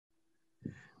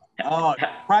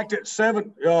Practice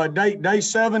day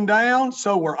 7 down,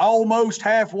 so we're almost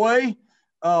halfway.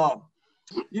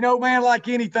 Man, like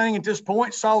anything at this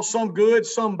point, saw some good,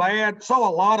 some bad, saw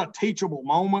a lot of teachable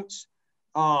moments.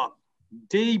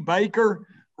 D. Baker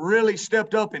really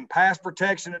stepped up in pass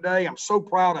protection today. I'm so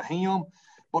proud of him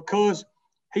because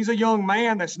he's a young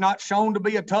man that's not shown to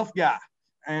be a tough guy.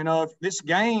 And this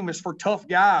game is for tough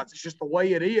guys. It's just the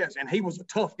way it is. And he was a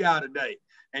tough guy today.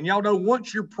 And y'all know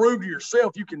once you prove to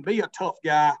yourself you can be a tough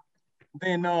guy,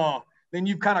 then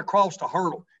you've kind of crossed a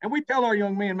hurdle. And we tell our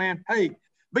young men, man, hey,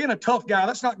 being a tough guy,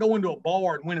 let's not go into a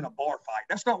bar and winning a bar fight.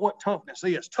 That's not what toughness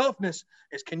is. Toughness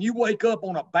is, can you wake up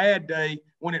on a bad day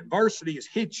when adversity has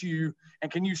hit you,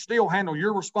 and can you still handle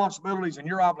your responsibilities and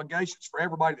your obligations for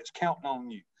everybody that's counting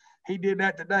on you? He did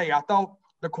that today. I thought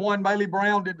Daquan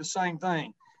Bailey-Brown did the same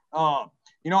thing. I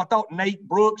thought Nate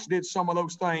Brooks did some of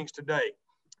those things today.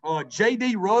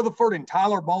 J.D. Rutherford and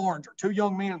Tyler Barnes are 2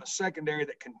 young men in the secondary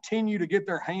that continue to get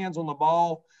their hands on the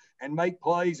ball and make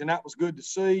plays, and that was good to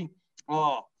see.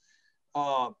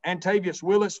 Antavius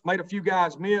Willis made a few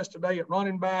guys miss today at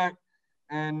running back.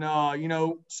 And,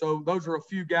 so those are a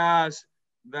few guys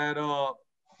that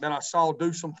I saw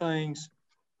do some things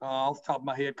off the top of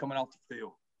my head coming off the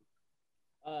field.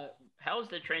 How's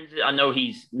the transition? I know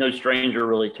he's no stranger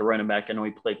really to running back. I know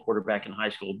he played quarterback in high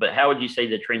school, but how would you say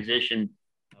the transition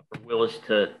for Willis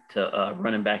to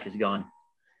running back has gone?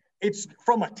 It's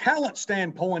from a talent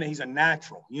standpoint, he's a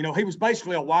natural. He was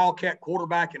basically a wildcat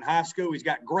quarterback in high school. He's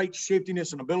got great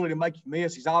shiftiness and ability to make you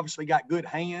miss. He's obviously got good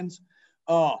hands.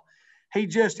 He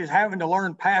just is having to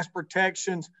learn pass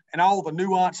protections and all the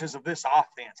nuances of this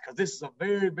offense, because this is a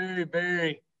very, very,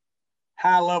 very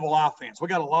high-level offense. We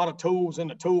got a lot of tools in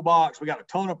the toolbox. We got a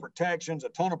ton of protections, a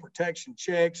ton of protection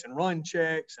checks and run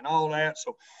checks and all that.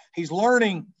 So he's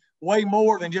learning way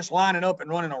more than just lining up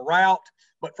and running a route.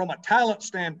 But from a talent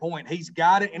standpoint, he's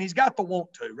got it, and he's got the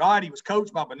want to, right? He was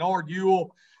coached by Bernard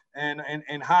Ewell and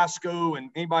high school, and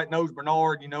anybody that knows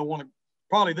Bernard, one of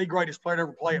probably the greatest player to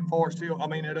ever play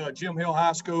at at Jim Hill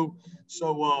High School.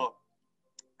 So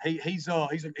he's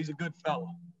a good fellow.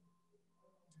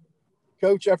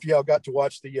 Coach, after y'all got to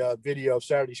watch the video of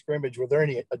Saturday scrimmage, were there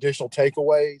any additional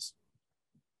takeaways?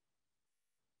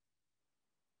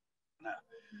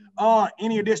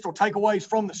 Any additional takeaways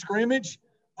from the scrimmage?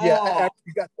 Yeah, after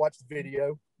you got to watch the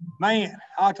video. Man,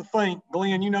 I have to think,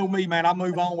 Glenn, you know me, man. I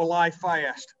move on with life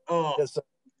fast. Yes, sir.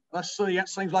 Let's see, that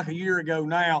seems like a year ago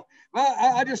now.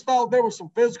 I just thought there was some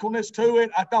physicalness to it.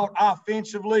 I thought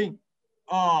offensively,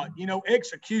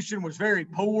 execution was very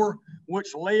poor,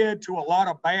 which led to a lot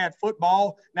of bad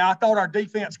football. Now, I thought our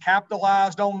defense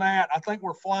capitalized on that. I think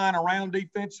we're flying around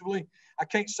defensively. I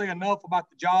can't say enough about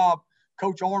the job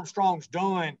Coach Armstrong's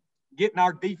done getting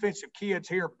our defensive kids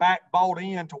here back bought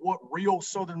in to what real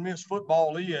Southern Miss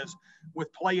football is,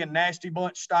 with playing nasty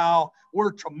bunch style.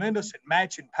 We're tremendous at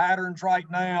matching patterns right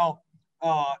now.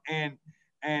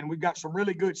 And we've got some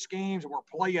really good schemes, and we're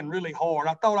playing really hard.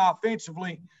 I thought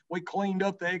offensively we cleaned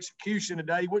up the execution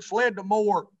today, which led to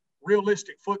more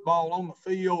realistic football on the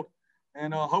field,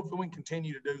 and hopefully we can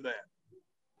continue to do that.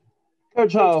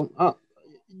 Coach Hall,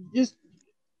 just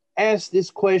ask this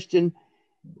question.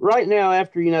 Right now,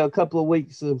 after, a couple of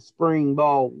weeks of spring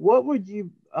ball, what would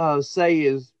you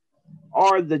say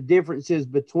are the differences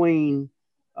between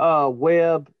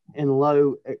Webb and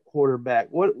Lowe at quarterback?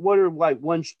 What are like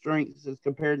one strengths as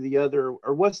compared to the other,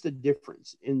 or what's the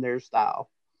difference in their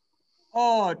style?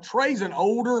 Trey's an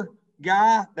older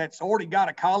guy that's already got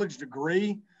a college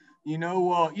degree.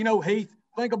 Heath,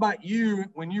 think about you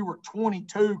when you were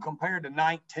 22 compared to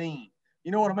 19. You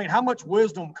know what I mean? How much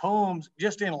wisdom comes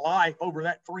just in life over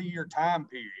that 3-year time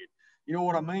period? You know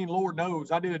what I mean? Lord knows.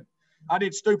 I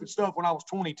did stupid stuff when I was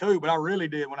 22, but I really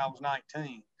did when I was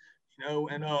 19.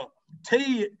 And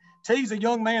T's a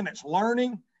young man that's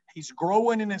learning. He's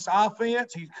growing in this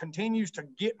offense. He continues to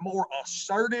get more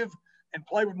assertive and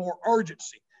play with more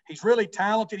urgency. He's really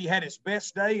talented. He had his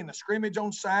best day in the scrimmage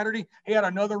on Saturday. He had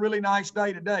another really nice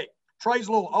day today. Trey's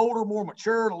a little older, more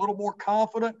mature, a little more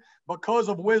confident because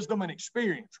of wisdom and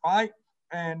experience, right?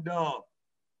 And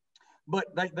but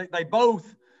they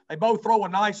both throw a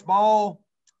nice ball,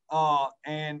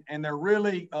 and they're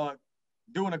really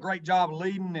doing a great job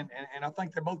leading, and I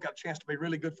think they both got a chance to be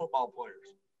really good football players.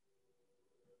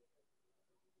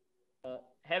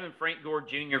 Having Frank Gore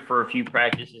Jr. for a few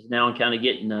practices now and kind of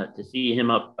getting to see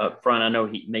him up front. I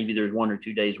know maybe there's 1 or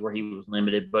 2 days where he was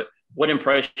limited, but what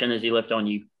impression has he left on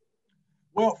you?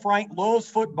 Well, Frank loves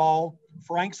football.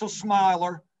 Frank's a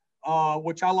smiler,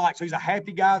 which I like. So he's a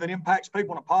happy guy that impacts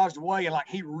people in a positive way, and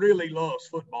he really loves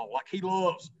football. He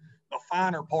loves the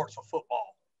finer parts of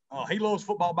football. He loves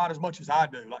football about as much as I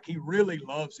do. Like, he really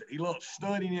loves it. He loves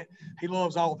studying it. He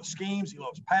loves all the schemes. He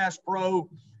loves pass pro.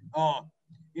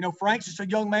 Frank's just a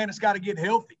young man that's got to get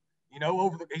healthy.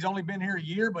 He's only been here a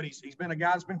year, but he's been a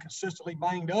guy that's been consistently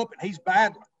banged up, and he's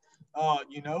battling.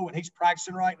 And he's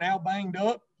practicing right now, banged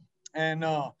up, and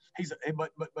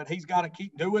but he's got to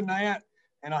keep doing that.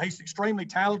 And he's extremely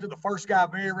talented. The first guy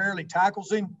very rarely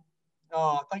tackles him.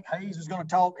 I think Hayes is going to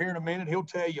talk here in a minute. He'll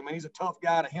tell you, man, he's a tough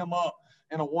guy to hem up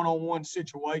in a one-on-one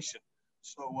situation.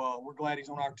 So we're glad he's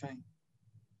on our team.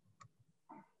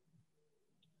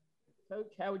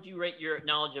 Coach, how would you rate your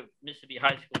knowledge of Mississippi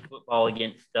high school football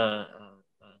against some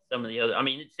of the other? I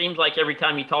mean, it seems like every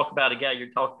time you talk about a guy,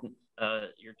 you're talking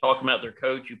about their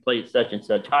coach who played at such and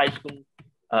such high school.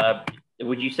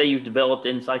 Would you say you've developed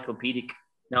encyclopedic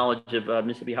knowledge of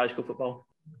Mississippi high school football?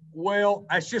 Well,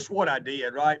 that's just what I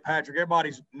did, right, Patrick?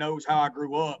 Everybody knows how I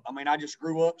grew up. I mean, I just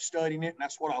grew up studying it, and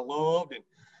that's what I loved. And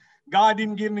God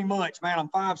didn't give me much, man. I'm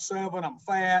 5'7", I'm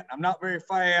fat, I'm not very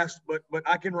fast, but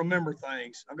I can remember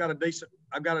things. I've got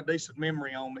a decent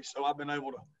memory on me, so I've been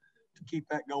able to keep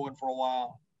that going for a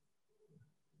while.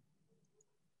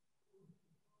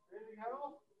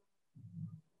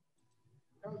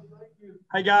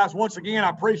 Hey, guys, once again, I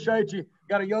appreciate you.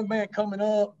 Got a young man coming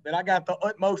up that I got the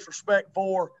utmost respect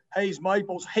for, Hayes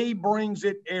Maples. He brings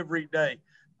it every day.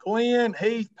 Glenn,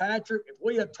 Heath, Patrick, if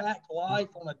we attacked life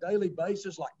on a daily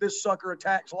basis like this sucker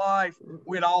attacks life,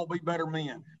 we'd all be better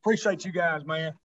men. Appreciate you guys, man.